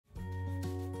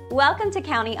Welcome to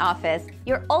County Office,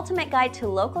 your ultimate guide to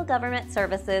local government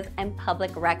services and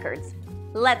public records.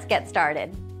 Let's get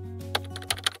started.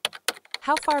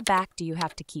 How far back do you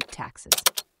have to keep taxes?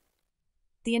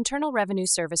 The Internal Revenue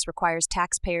Service requires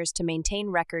taxpayers to maintain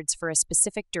records for a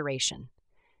specific duration.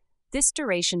 This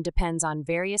duration depends on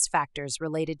various factors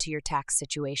related to your tax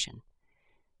situation.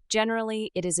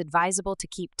 Generally, it is advisable to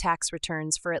keep tax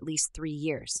returns for at least 3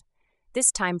 years. This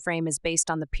time frame is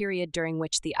based on the period during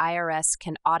which the IRS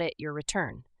can audit your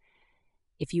return.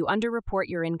 If you underreport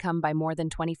your income by more than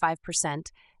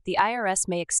 25%, the IRS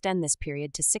may extend this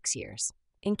period to 6 years.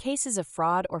 In cases of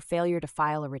fraud or failure to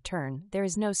file a return, there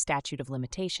is no statute of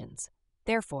limitations.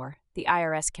 Therefore, the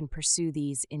IRS can pursue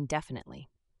these indefinitely.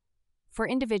 For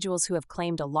individuals who have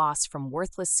claimed a loss from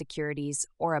worthless securities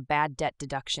or a bad debt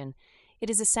deduction, it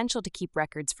is essential to keep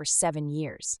records for 7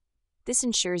 years. This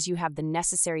ensures you have the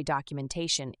necessary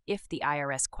documentation if the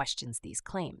IRS questions these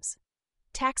claims.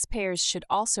 Taxpayers should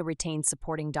also retain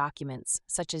supporting documents,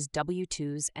 such as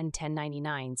W-2s and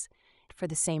 1099s, for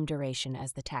the same duration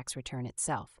as the tax return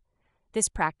itself. This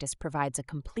practice provides a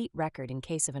complete record in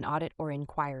case of an audit or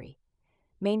inquiry.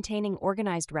 Maintaining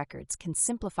organized records can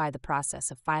simplify the process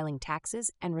of filing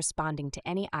taxes and responding to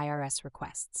any IRS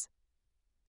requests.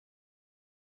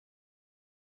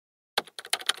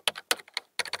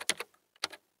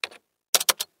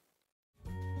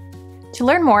 To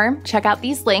learn more, check out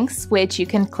these links, which you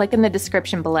can click in the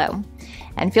description below.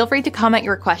 And feel free to comment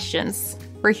your questions.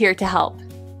 We're here to help.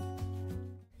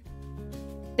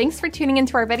 Thanks for tuning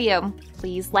into our video.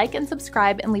 Please like and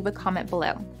subscribe and leave a comment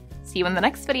below. See you in the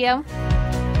next video.